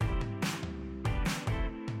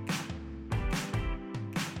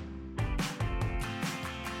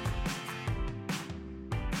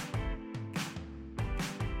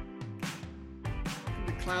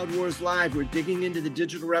Cloud Wars Live. We're digging into the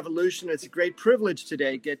digital revolution. It's a great privilege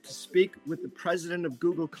today to get to speak with the president of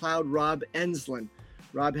Google Cloud, Rob Enslin.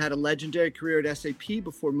 Rob had a legendary career at SAP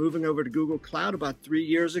before moving over to Google Cloud about 3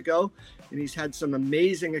 years ago, and he's had some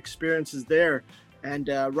amazing experiences there. And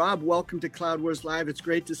Rob, welcome to Cloud Wars Live. It's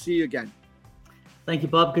great to see you again. Thank you,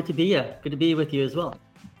 Bob. Good to be here. Good to be with you as well.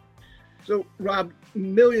 So, Rob,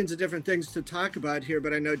 millions of different things to talk about here,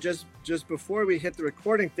 but I know just before we hit the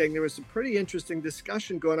recording thing, there was some pretty interesting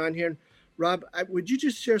discussion going on here. Rob, would you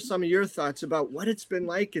just share some of your thoughts about what it's been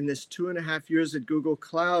like in this 2.5 years at Google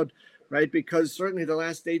Cloud, right? Because certainly the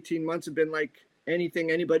last 18 months have been like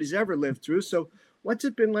anything anybody's ever lived through. So what's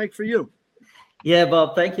it been like for you? Yeah,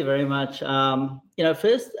 Bob, thank you very much.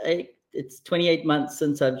 First, it's 28 months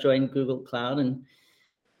since I've joined Google Cloud and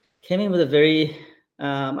came in with a very,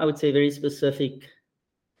 I would say, very specific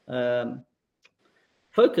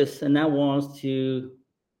focus, and that was to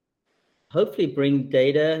hopefully bring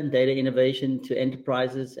data and data innovation to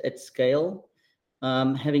enterprises at scale.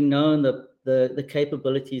 Having known the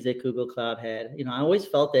capabilities that Google Cloud had, I always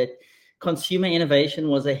felt that consumer innovation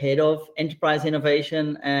was ahead of enterprise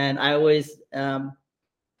innovation, and I always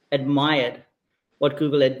admired what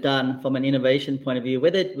Google had done from an innovation point of view,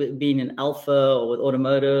 whether it being in Alpha or with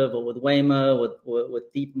automotive or with Waymo, with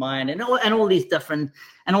DeepMind, and all these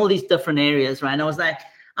different areas, right? And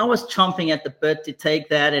I was chomping at the bit to take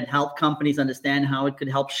that and help companies understand how it could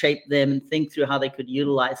help shape them and think through how they could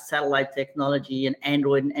utilize satellite technology and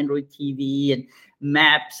Android TV and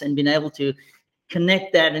maps, and being able to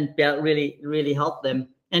connect that and really, really help them.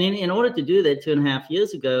 And in order to do that 2.5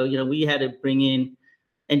 years ago, we had to bring in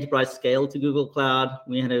enterprise scale to Google Cloud.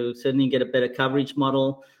 We had to certainly get a better coverage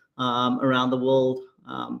model around the world.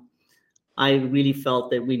 I really felt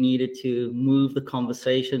that we needed to move the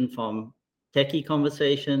conversation from techie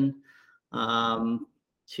conversation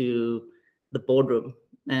to the boardroom.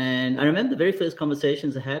 And I remember the very first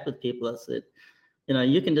conversations I had with people. I said,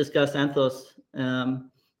 you can discuss Anthos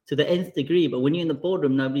to the nth degree, but when you're in the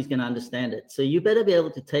boardroom, nobody's going to understand it. So you better be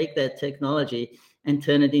able to take that technology and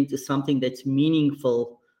turn it into something that's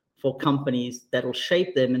meaningful for companies, that'll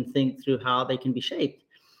shape them and think through how they can be shaped.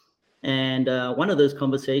 And one of those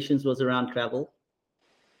conversations was around travel.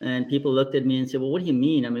 And people looked at me and said, well, what do you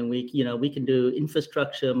mean? I mean, we can do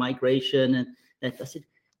infrastructure migration. And I said,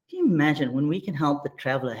 can you imagine when we can help the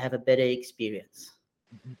traveler have a better experience,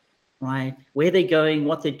 right? Where they're going,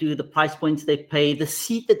 what they do, the price points they pay, the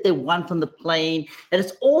seat that they want on the plane, and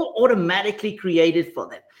it's all automatically created for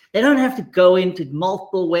them. They don't have to go into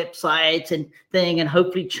multiple websites and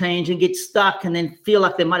hopefully change and get stuck and then feel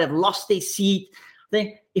like they might have lost their seat.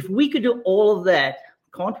 If we could do all of that,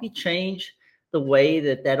 can't we change the way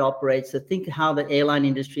that operates? So think how the airline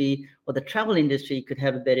industry or the travel industry could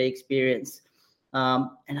have a better experience. And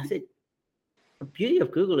I said, the beauty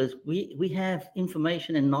of Google is we have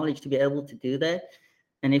information and knowledge to be able to do that.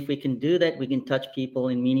 And if we can do that, we can touch people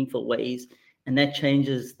in meaningful ways. And that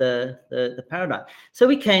changes the paradigm. So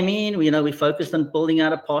we came in, we focused on building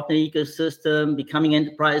out a partner ecosystem, becoming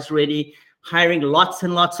enterprise ready, hiring lots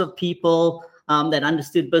and lots of people that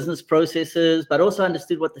understood business processes, but also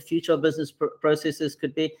understood what the future of business processes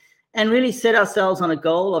could be, and really set ourselves on a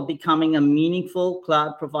goal of becoming a meaningful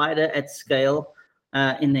cloud provider at scale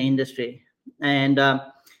in the industry. And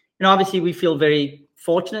obviously we feel very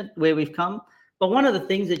fortunate where we've come. But one of the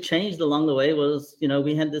things that changed along the way was,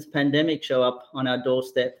 we had this pandemic show up on our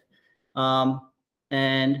doorstep.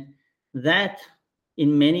 And that,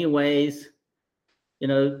 in many ways,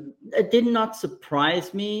 it did not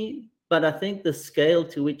surprise me, but I think the scale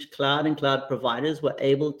to which cloud and cloud providers were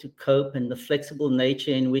able to cope and the flexible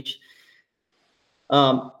nature in which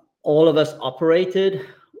all of us operated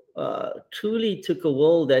truly took a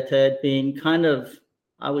world that had been kind of,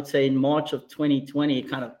 I would say in March of 2020,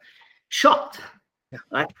 kind of shocked. Yeah.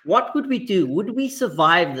 Like, what would we do? Would we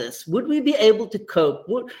survive this? Would we be able to cope?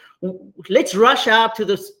 Let's rush out to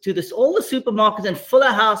all the supermarkets and fill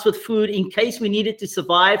our house with food in case we needed to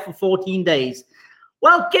survive for 14 days.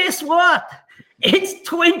 Well, guess what? It's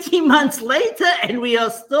 20 months later and we are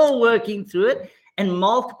still working through it. And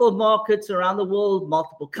multiple markets around the world,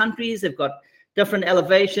 multiple countries have got different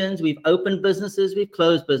elevations. We've opened businesses, we've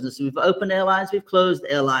closed businesses. We've opened airlines, we've closed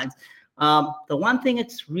airlines. The one thing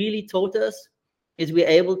it's really taught us is we're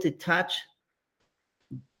able to touch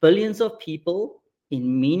billions of people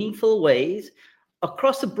in meaningful ways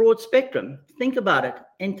across a broad spectrum. Think about it,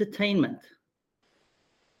 entertainment.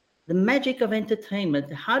 The magic of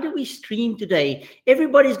entertainment. How do we stream today?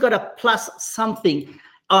 Everybody's got a plus something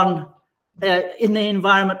on in the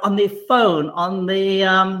environment, on their phone, on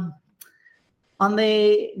on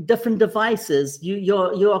their different devices.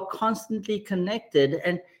 You are constantly connected,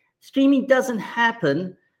 and streaming doesn't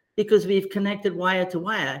happen because we've connected wire to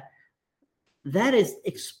wire. That has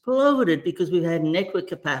exploded because we've had network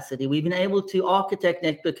capacity. We've been able to architect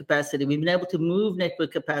network capacity. We've been able to move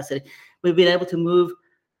network capacity. We've been able to move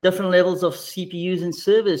different levels of CPUs and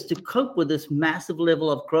servers to cope with this massive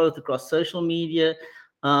level of growth across social media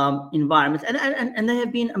environments. And they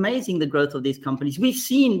have been amazing, the growth of these companies. We've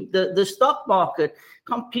seen the stock market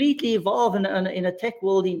completely evolve in a tech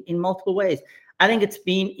world in multiple ways. I think it's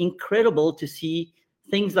been incredible to see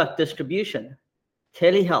things like distribution,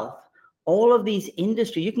 telehealth, all of these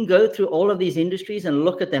industries. You can go through all of these industries and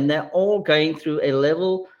look at them. They're all going through a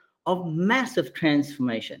level of massive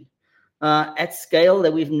transformation at scale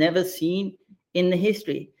that we've never seen in the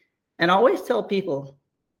history. And I always tell people,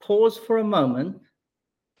 pause for a moment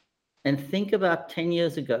and think about 10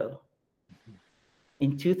 years ago.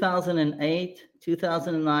 In 2008,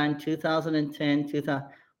 2009, 2010, 2000,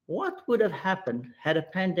 what would have happened had a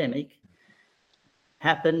pandemic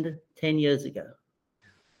happened 10 years ago?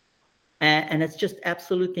 And it's just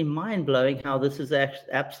absolutely mind-blowing how this has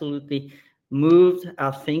absolutely moved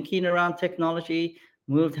our thinking around technology,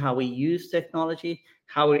 moved how we use technology,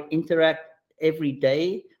 how we interact every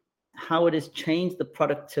day, how it has changed the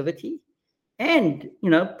productivity, and,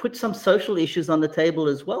 put some social issues on the table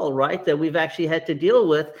as well, right, that we've actually had to deal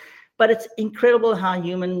with. But it's incredible how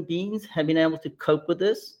human beings have been able to cope with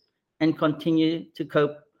this and continue to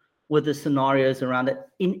cope with the scenarios around it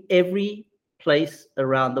in every place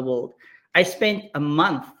around the world. I spent a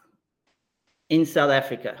month in South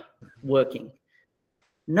Africa working.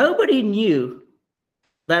 Nobody knew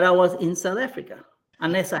that I was in South Africa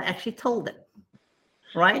unless I actually told them,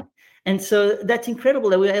 right? And so that's incredible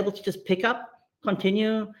that we were able to just pick up,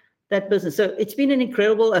 continue that business. So it's been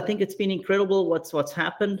I think it's been incredible what's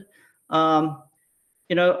happened.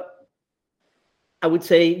 I would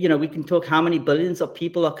say, we can talk how many billions of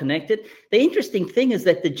people are connected. The interesting thing is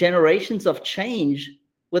that the generations of change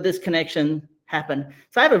with this connection happen.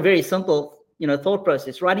 So I have a very simple, thought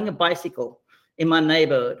process. Riding a bicycle in my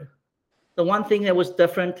neighborhood. The one thing that was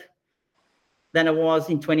different than it was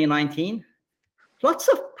in 2019, lots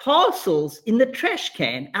of parcels in the trash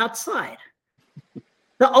can outside.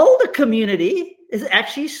 The older community has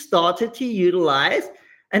actually started to utilize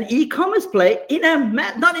an e-commerce play in a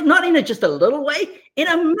not in just a little way, in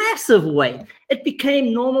a massive way. It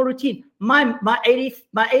became normal routine. My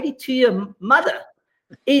 82-year mother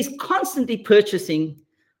is constantly purchasing,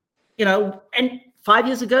 and 5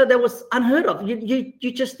 years ago that was unheard of.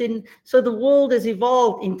 You just didn't. So the world has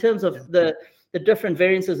evolved in terms of the different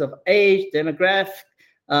variances of age, demographic,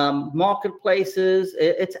 marketplaces.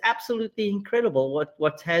 It's absolutely incredible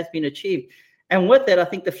what has been achieved. And with that, I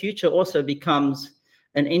think the future also becomes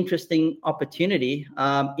an interesting opportunity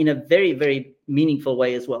in a very, very meaningful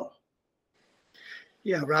way as well.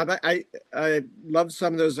 Yeah, Rob, I love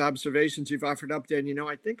some of those observations you've offered up there. And,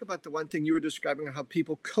 I think about the one thing you were describing, how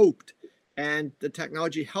people coped and the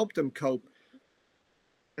technology helped them cope.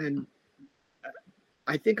 And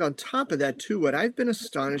I think on top of that, too, what I've been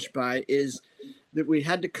astonished by is that we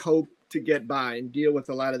had to cope to get by and deal with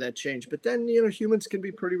a lot of that change. But then, humans can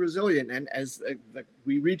be pretty resilient. And as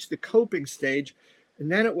we reach the coping stage,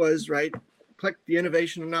 and then it was, right, click the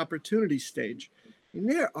innovation and opportunity stage. And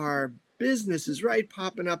there are businesses, right,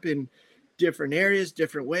 popping up in different areas,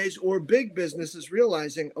 different ways, or big businesses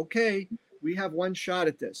realizing, okay, we have one shot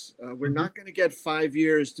at this. We're not going to get 5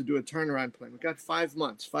 years to do a turnaround plan. We've got 5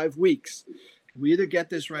 months, 5 weeks. We either get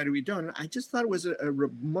this right or we don't. And I just thought it was a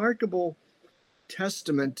remarkable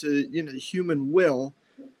testament to, the human will,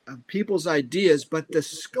 people's ideas, but the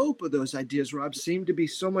scope of those ideas, Rob, seem to be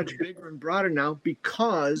so much bigger and broader now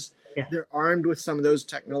because they're armed with some of those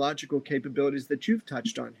technological capabilities that you've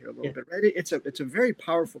touched on here a little bit, right? It's a very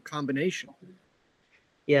powerful combination.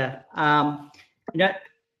 Yeah.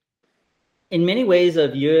 In many ways, I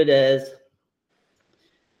view it as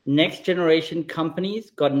next generation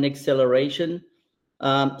companies got an acceleration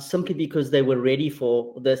simply because they were ready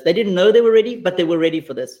for this. They didn't know they were ready, but they were ready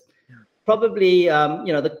for this. Yeah. Probably,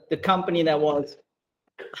 the company that was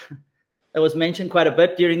mentioned quite a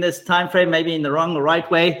bit during this time frame, maybe in the wrong or right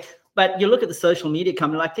way. But you look at the social media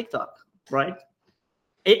company like TikTok, right?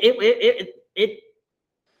 The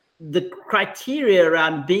criteria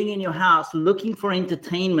around being in your house, looking for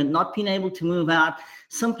entertainment, not being able to move out,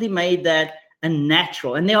 simply made that a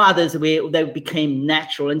natural. And there are others where they became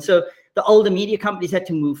natural. And so the older media companies had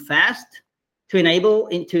to move fast to enable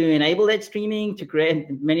that streaming, to create.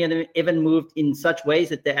 Many of them even moved in such ways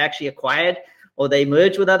that they actually acquired or they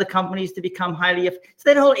merged with other companies to become highly. So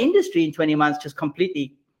that whole industry in 20 months just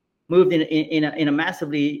completely moved in a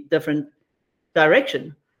massively different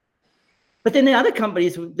direction. But then the other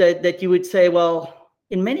companies that you would say, well,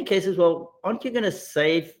 in many cases, well, aren't you going to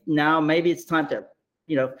save now? Maybe it's time to,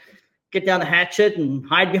 get down the hatchet and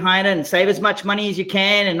hide behind it and save as much money as you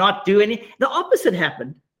can and not do any. The opposite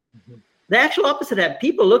happened. Mm-hmm. The actual opposite happened.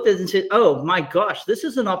 People looked at it and said, oh my gosh, this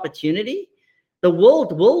is an opportunity. The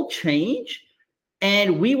world will change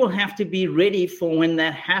and we will have to be ready for when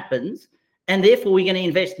that happens. And therefore we're going to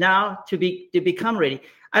invest now to become ready.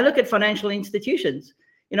 I look at financial institutions.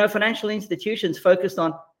 Financial institutions focused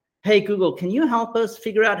on, hey, Google, can you help us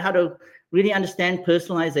figure out how to really understand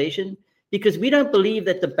personalization? Because we don't believe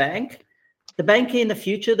that the banker in the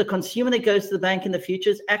future, the consumer that goes to the bank in the future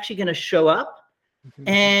is actually going to show up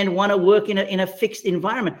and want to work in a fixed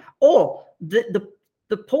environment. Or the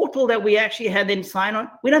portal that we actually had them sign on,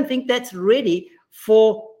 we don't think that's ready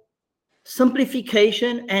for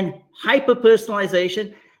simplification and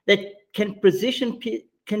hyper-personalization that can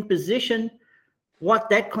position what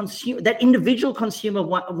that individual consumer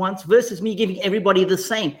wants versus me giving everybody the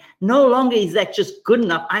same. No longer is that just good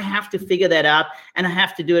enough. I have to figure that out and I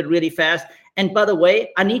have to do it really fast. And by the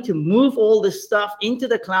way, I need to move all this stuff into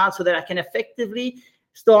the cloud so that I can effectively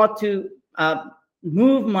start to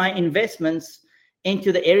move my investments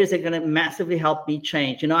into the areas that are going to massively help me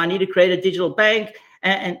change. I need to create a digital bank.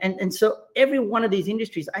 And so every one of these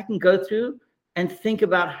industries I can go through and think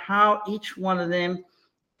about how each one of them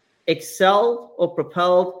excelled or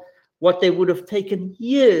propelled what they would have taken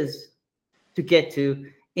years to get to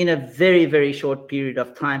in a very, very short period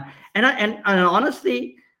of time. And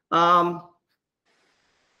honestly,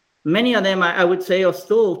 many of them, I would say, are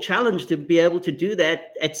still challenged to be able to do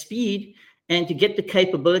that at speed and to get the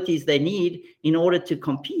capabilities they need in order to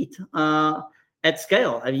compete at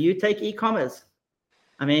scale. You take e-commerce.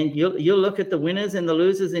 You'll look at the winners and the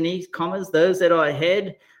losers in e-commerce, those that are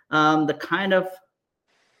ahead, the kind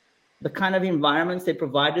of environments they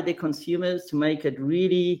provided their consumers to make it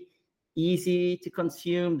really easy to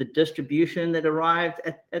consume, the distribution that arrived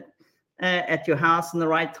at your house in the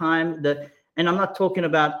right time. And I'm not talking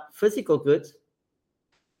about physical goods,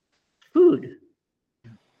 food,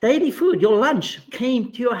 daily food. Your lunch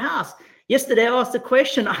came to your house. Yesterday, I asked the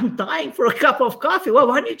question, I'm dying for a cup of coffee. Well,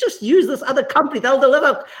 why don't you just use this other company? They'll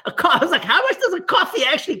deliver a coffee. I was like, how much does a coffee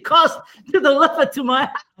actually cost to deliver to my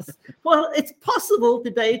house? Well, it's possible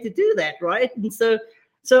today to do that, right? And so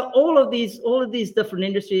all of these different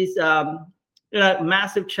industries,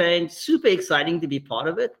 massive change, super exciting to be part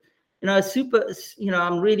of it.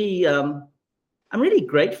 I'm really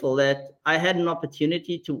grateful that I had an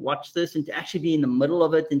opportunity to watch this and to actually be in the middle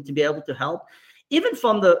of it and to be able to help. Even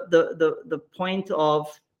from the point of,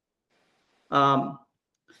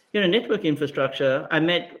 network infrastructure, I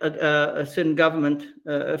met a certain government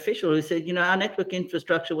official who said, our network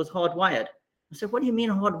infrastructure was hardwired. I said, what do you mean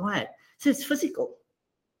hardwired? He said, it's physical.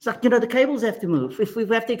 It's like, the cables have to move. If we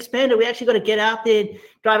have to expand it, we actually got to get out there and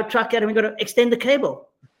drive a truck out and we got to extend the cable.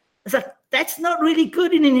 It's like, that's not really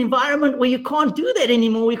good in an environment where you can't do that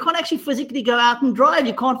anymore. You can't actually physically go out and drive.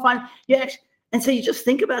 You can't find, and so you just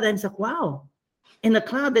think about that and it's like, wow. In the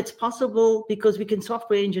cloud, that's possible because we can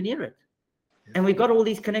software engineer it. And we've got all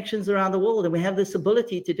these connections around the world and we have this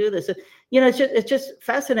ability to do this. So, it's just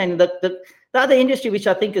fascinating. The other industry, which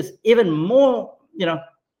I think is even more,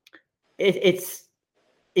 it's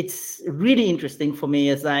really interesting for me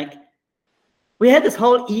is like, we had this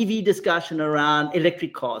whole EV discussion around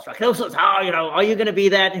electric cars. Like, are you going to be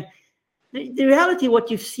that? The reality,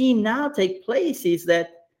 what you've seen now take place is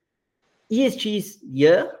that ESG's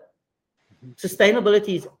year,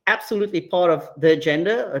 sustainability is absolutely part of the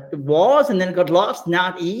agenda. It was, and then it got lost.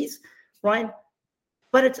 Now it is, right?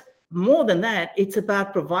 But it's more than that. It's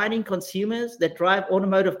about providing consumers that drive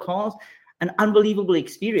automotive cars an unbelievable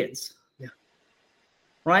experience,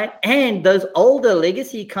 right? And those older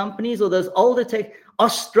legacy companies or those older tech are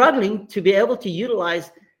struggling to be able to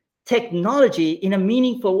utilize technology in a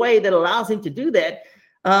meaningful way that allows them to do that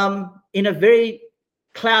in a very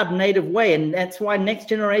cloud native way. And that's why next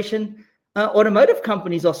generation automotive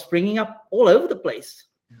companies are springing up all over the place.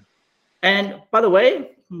 And by the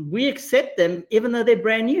way, we accept them even though they're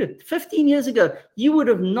brand new. 15 years ago, you would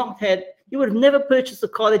have never purchased a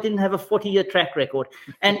car that didn't have a 40-year track record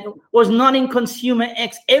and was not in Consumer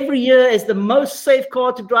X every year as the most safe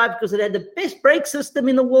car to drive because it had the best brake system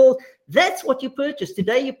in the world. That's what you purchase.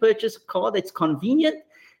 Today, you purchase a car that's convenient,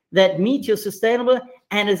 that meets your sustainable,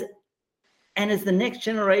 and is the next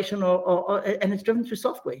generation, and it's driven through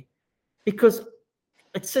software. Because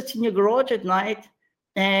it sits in your garage at night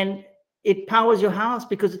and it powers your house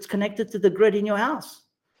because it's connected to the grid in your house.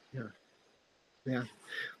 Yeah.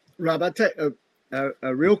 Rob, I'll tell you,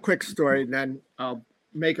 a real quick story, and then I'll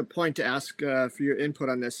make a point to ask for your input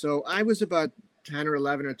on this. So I was about 10 or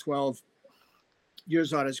 11 or 12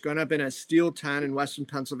 years old. I was growing up in a steel town in Western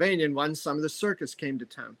Pennsylvania, and one summer the circus came to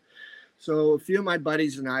town. So a few of my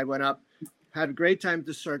buddies and I went up, had a great time at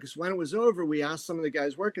the circus. When it was over, we asked some of the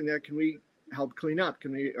guys working there, can we help clean up?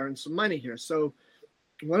 Can we earn some money here? So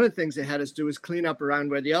one of the things they had us do was clean up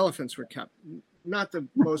around where the elephants were kept. Not the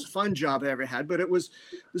most fun job I ever had, but it was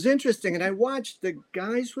interesting. And I watched the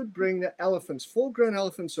guys would bring the elephants, full-grown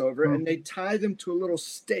elephants over, and they tie them to a little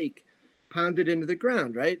stake pounded into the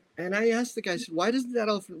ground, right? And I asked the guy, why doesn't that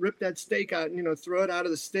elephant rip that stake out and, throw it out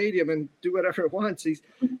of the stadium and do whatever it wants? The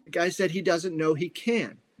guy said he doesn't know he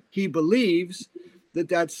can. He believes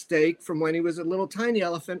that stake from when he was a little tiny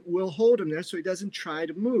elephant will hold him there so he doesn't try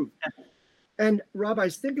to move. And Rob, I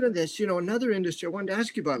was thinking of this, another industry I wanted to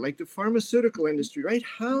ask you about, like the pharmaceutical industry, right?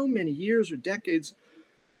 How many years or decades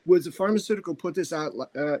was the pharmaceutical put this out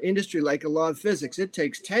industry like a law of physics? It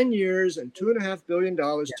takes 10 years and $2.5 billion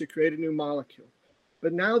to create a new molecule.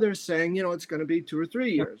 But now they're saying, it's going to be 2 or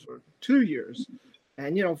 3 years or 2 years.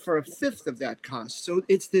 And, for a fifth of that cost. So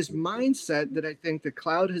it's this mindset that I think the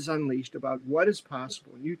cloud has unleashed about what is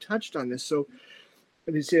possible. And you touched on this. So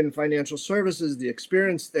you see in financial services, the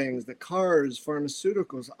experience things, the cars,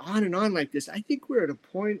 pharmaceuticals, on and on like this. I think we're at a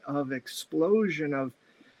point of explosion of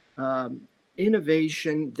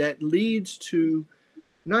innovation that leads to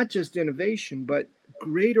not just innovation, but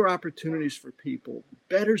greater opportunities for people,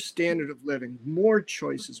 better standard of living, more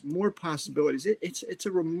choices, more possibilities. It's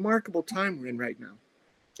a remarkable time we're in right now.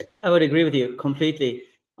 I would agree with you completely.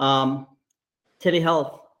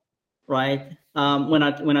 Telehealth, right? When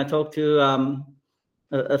I talk to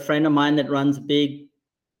a friend of mine that runs a big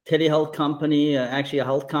telehealth company, actually a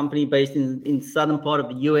health company based in southern part of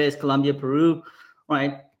the U.S., Colombia, Peru,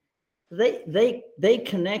 right? They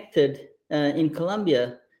connected in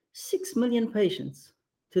Colombia 6 million patients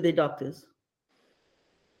to their doctors.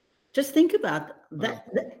 Just think about that.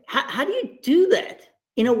 How do you do that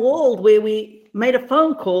in a world where we made a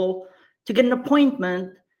phone call to get an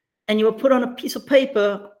appointment and you were put on a piece of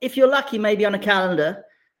paper, if you're lucky, maybe on a calendar,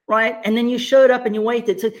 right? And then you showed up and you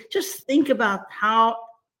waited. So just think about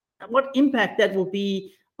what impact that will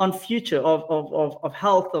be on future of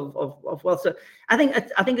health, of wealth. So I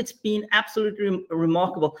think it's been absolutely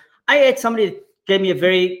remarkable. I had somebody that gave me a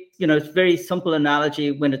very, very simple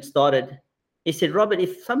analogy when it started. He said, Robert,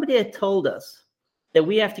 if somebody had told us that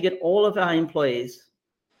we have to get all of our employees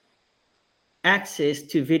access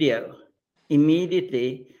to video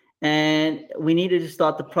immediately and we needed to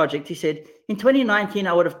start the project, he said, in 2019,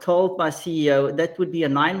 I would have told my CEO that would be a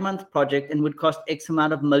 9-month project and would cost X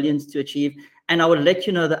amount of millions to achieve. And I would let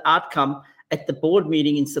you know the outcome at the board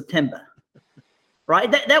meeting in September.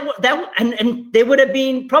 Right? And there would have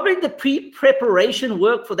been probably the pre-preparation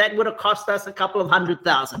work for that would have cost us a couple of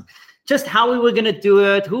 $100,000. Just how we were going to do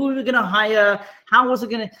it, who we were going to hire, how was it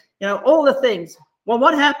going to, all the things. Well,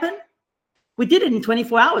 what happened? We did it in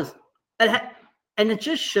 24 hours. And it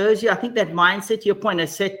just shows you, I think that mindset, to your point,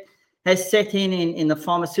 has set in the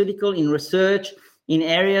pharmaceutical, in research, in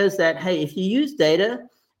areas that, hey, if you use data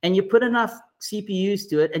and you put enough CPUs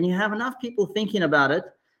to it and you have enough people thinking about it,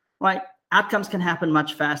 right, outcomes can happen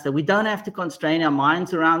much faster. We don't have to constrain our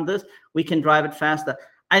minds around this. We can drive it faster.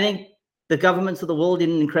 I think the governments of the world did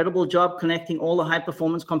an incredible job connecting all the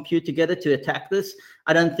high-performance compute together to attack this.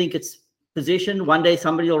 I don't think it's positioned. One day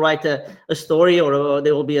somebody will write a story or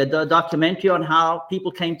there will be a documentary on how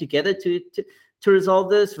people came together to resolve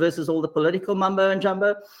this versus all the political mumbo and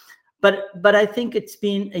jumbo. But I think it's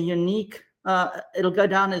been a unique, it'll go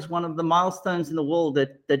down as one of the milestones in the world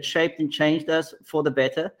that shaped and changed us for the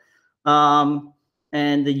better.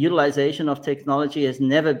 And the utilization of technology has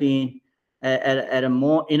never been at a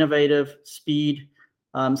more innovative speed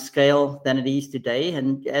scale than it is today.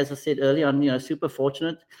 And as I said earlier on, super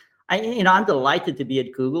fortunate. I'm delighted to be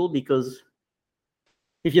at Google because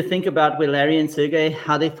if you think about where Larry and Sergey,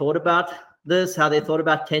 how they thought about this, how they thought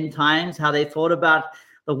about 10 times, how they thought about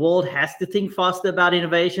the world has to think faster about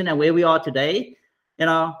innovation and where we are today,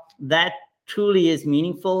 that truly is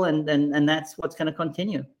meaningful and that's what's going to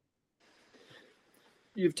continue.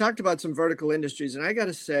 You've talked about some vertical industries, and I got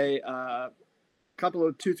to say, a couple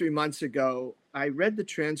of 2-3 months ago, I read the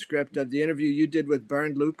transcript of the interview you did with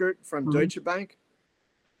Bernd Lukert from Deutsche Bank.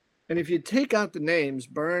 And if you take out the names,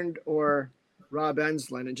 Bernd or Rob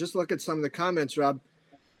Enslin, and just look at some of the comments, Rob,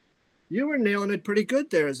 you were nailing it pretty good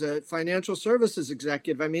there as a financial services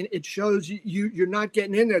executive. I mean, it shows you're not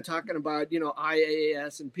getting in there talking about,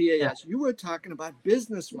 IaaS and PaaS. Yeah. You were talking about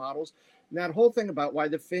business models and that whole thing about why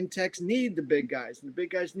the fintechs need the big guys and the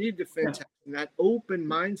big guys need the fintechs and that open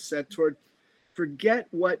mindset for forget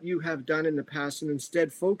what you have done in the past and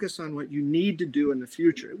instead focus on what you need to do in the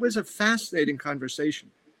future. It was a fascinating conversation.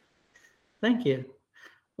 Thank you.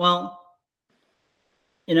 Well,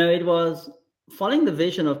 it was following the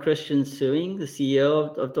vision of Christian Suing, the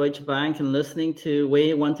CEO of Deutsche Bank, and listening to where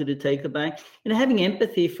he wanted to take the bank, having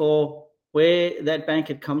empathy for where that bank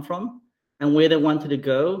had come from and where they wanted to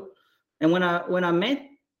go. And when I met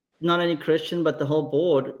not only Christian, but the whole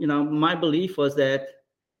board, my belief was that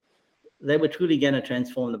they were truly going to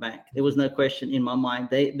transform the bank. There was no question in my mind.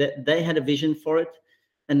 They had a vision for it,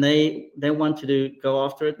 and they wanted to go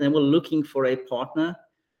after it. They were looking for a partner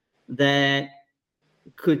that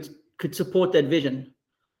could support that vision,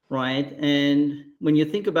 right? And when you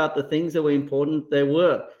think about the things that were important, they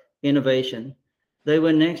were innovation, they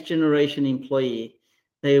were next generation employee,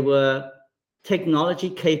 they were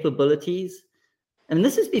technology capabilities. And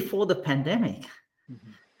this is before the pandemic,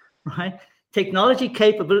 right? Technology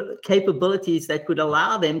capabilities that could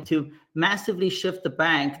allow them to massively shift the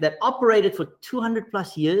bank that operated for 200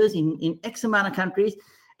 plus years in X amount of countries.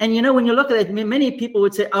 And, when you look at it, many people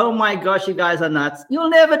would say, oh my gosh, you guys are nuts. You'll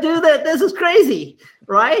never do that. This is crazy,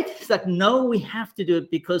 right? It's like, no, we have to do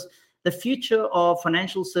it because the future of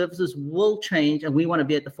financial services will change and we want to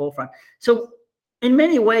be at the forefront. So in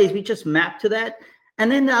many ways, we just mapped to that.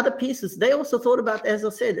 And then the other pieces, they also thought about, as I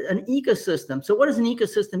said, an ecosystem. So what does an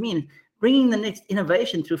ecosystem mean? Bringing the next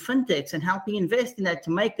innovation through fintechs and helping invest in that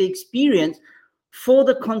to make the experience for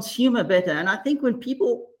the consumer better. And I think when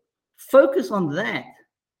people focus on that,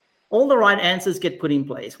 all the right answers get put in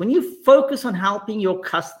place. When you focus on helping your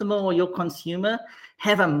customer or your consumer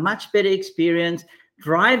have a much better experience,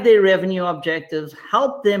 drive their revenue objectives,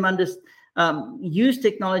 help them use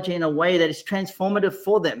technology in a way that is transformative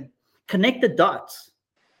for them, connect the dots,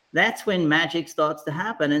 that's when magic starts to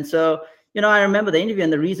happen. And so, I remember the interview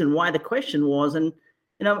and the reason why the question was, and,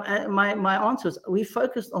 my answer was, we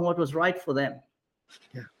focused on what was right for them.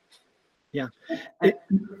 Yeah.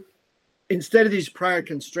 Instead of these prior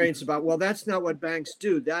constraints about, well, that's not what banks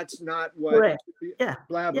do. That's not what, correct.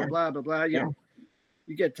 Blah, blah, blah, blah, blah. You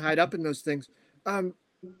get tied up in those things.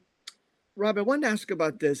 Rob, I wanted to ask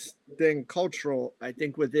about this thing, cultural, I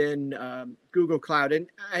think, within Google Cloud. And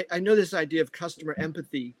I know this idea of customer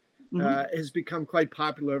empathy has become quite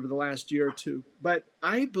popular over the last year or two. But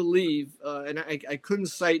I believe, and I couldn't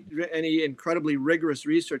cite any incredibly rigorous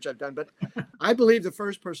research I've done, but I believe the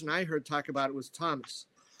first person I heard talk about it was Thomas.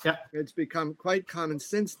 Yeah. It's become quite common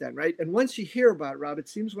since then, right? And once you hear about it, Rob, it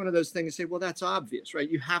seems one of those things you say, well, that's obvious, right?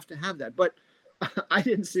 You have to have that. But I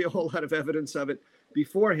didn't see a whole lot of evidence of it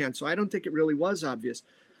beforehand, so I don't think it really was obvious.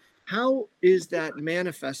 How is that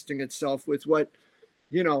manifesting itself with what,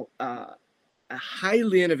 a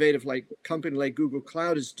highly innovative company like Google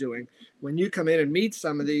Cloud is doing when you come in and meet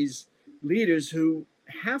some of these leaders who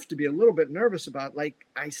have to be a little bit nervous about,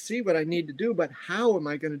 I see what I need to do, but how am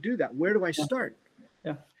I going to do that? Where do I start?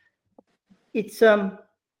 Yeah. It's, I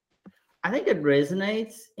think it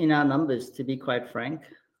resonates in our numbers, to be quite frank,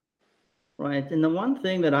 right? And the one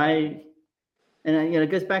thing that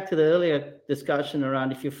it goes back to the earlier discussion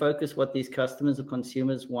around if you focus what these customers or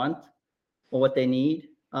consumers want or what they need,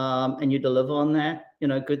 and you deliver on that,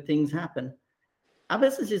 good things happen. Our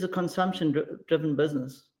business is a consumption-driven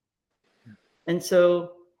business. And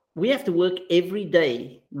so we have to work every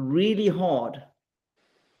day really hard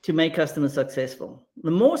to make customers successful. The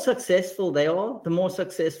more successful they are, the more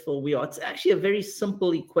successful we are. It's actually a very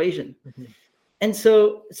simple equation. And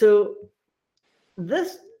so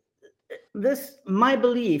this, my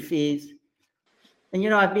belief is,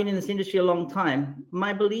 and I've been in this industry a long time,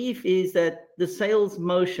 my belief is that the sales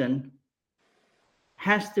motion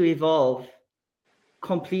has to evolve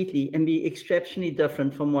completely and be exceptionally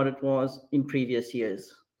different from what it was in previous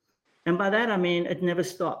years. And by that, I mean, it never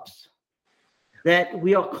stops. That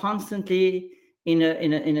we are constantly in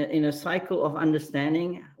a cycle of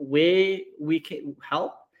understanding where we can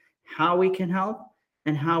help, how we can help,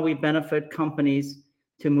 and how we benefit companies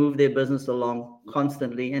to move their business along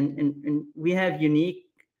constantly. And we have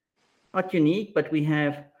not unique, but we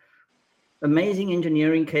have amazing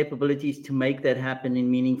engineering capabilities to make that happen in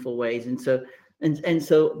meaningful ways. And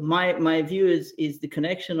so my view is the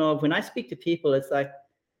connection of, when I speak to people, it's like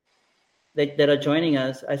that are joining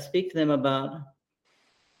us, I speak to them about,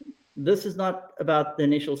 this is not about the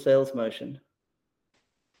initial sales motion.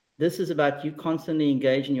 This is about you constantly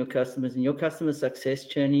engaging your customers, and your customer success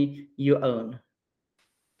journey you own.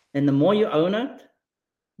 And the more you own it,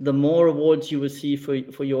 the more rewards you will see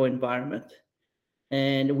for your environment.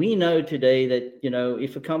 And we know today that,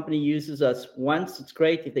 if a company uses us once, it's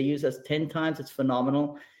great. If they use us 10 times, it's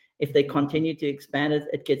phenomenal. If they continue to expand it,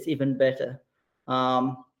 it gets even better.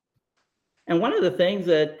 And one of the things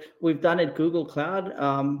that we've done at Google Cloud,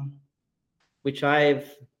 which I've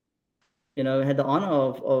had the honor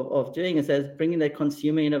of doing, is as bringing that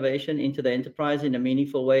consumer innovation into the enterprise in a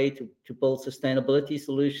meaningful way to build sustainability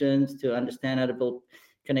solutions, to understand how to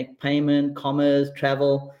connect payment, commerce,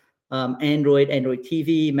 travel, Android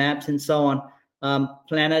TV, maps, and so on,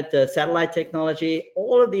 planet, satellite technology,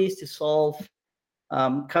 all of these to solve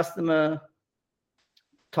customer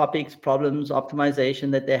topics, problems, optimization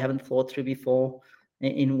that they haven't thought through before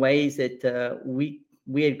in ways that we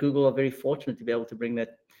at Google are very fortunate to be able to bring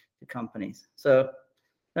that to companies. So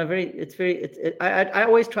I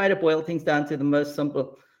always try to boil things down to the most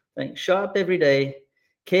simple thing. Show up every day,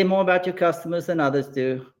 care more about your customers than others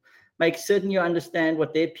do, make certain you understand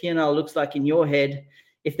what their P&L looks like in your head.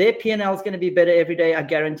 If their P&L is going to be better every day, I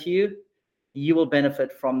guarantee you will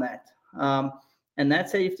benefit from that. And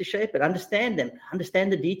that's how you have to shape it. Understand them,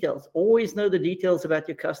 understand the details, always know the details about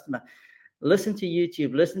your customer. Listen to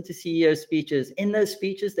YouTube, listen to CEO speeches. In those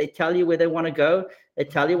speeches, they tell you where they want to go. They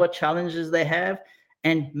tell you what challenges they have,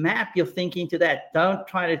 and map your thinking to that. Don't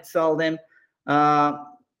try to sell them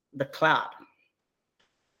the cloud.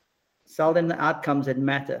 Sell them the outcomes that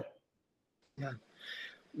matter. Yeah.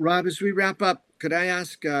 Rob, as we wrap up, could I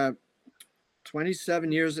ask,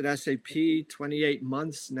 27 years at SAP, 28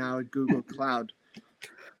 months now at Google Cloud.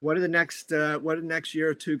 What are the next year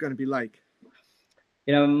or two going to be like?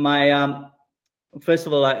 My first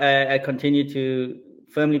of all, I continue to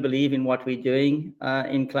firmly believe in what we're doing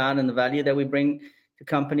in cloud and the value that we bring to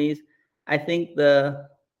companies. I think the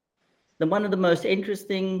one of the most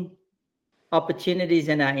interesting opportunities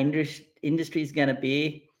in our industry is going to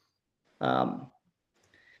be the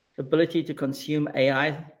ability to consume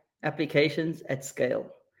AI applications at scale.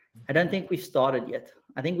 I don't think we've started yet.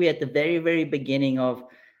 I think we're at the very, very beginning of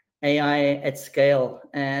AI at scale.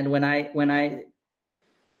 And when I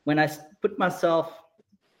put myself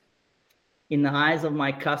in the eyes of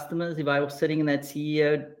my customers, if I was sitting in that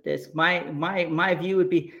CEO desk, my view would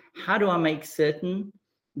be, how do I make certain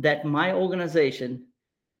that my organization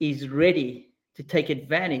is ready to take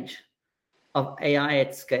advantage of AI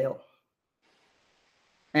at scale?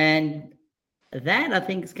 And that, I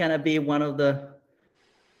think, is going to be one of the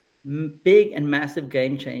big and massive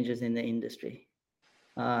game changers in the industry.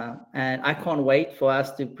 And I can't wait for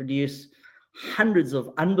us to produce hundreds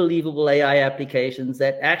of unbelievable AI applications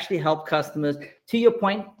that actually help customers, to your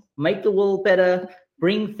point, make the world better,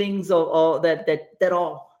 bring things that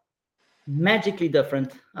are magically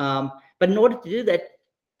different. But in order to do that,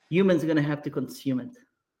 humans are going to have to consume it.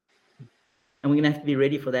 And we're going to have to be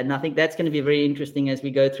ready for that. And I think that's going to be very interesting as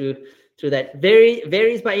we go through that.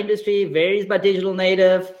 Varies by industry, varies by digital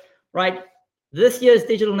native, right? This year's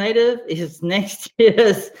digital native is next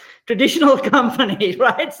year's traditional company,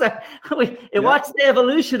 right? So watch the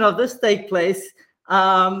evolution of this take place.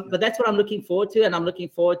 But that's what I'm looking forward to. And I'm looking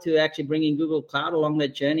forward to actually bringing Google Cloud along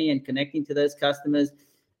that journey and connecting to those customers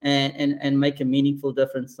and make a meaningful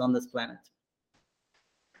difference on this planet.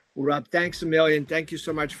 Well, Rob, thanks a million. Thank you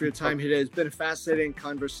so much for your time today. It's been a fascinating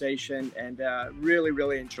conversation and really,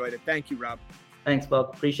 really enjoyed it. Thank you, Rob. Thanks,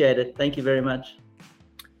 Bob. Appreciate it. Thank you very much.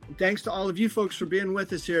 And thanks to all of you folks for being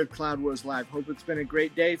with us here at Cloud Wars Live. Hope it's been a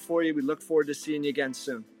great day for you. We look forward to seeing you again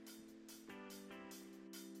soon.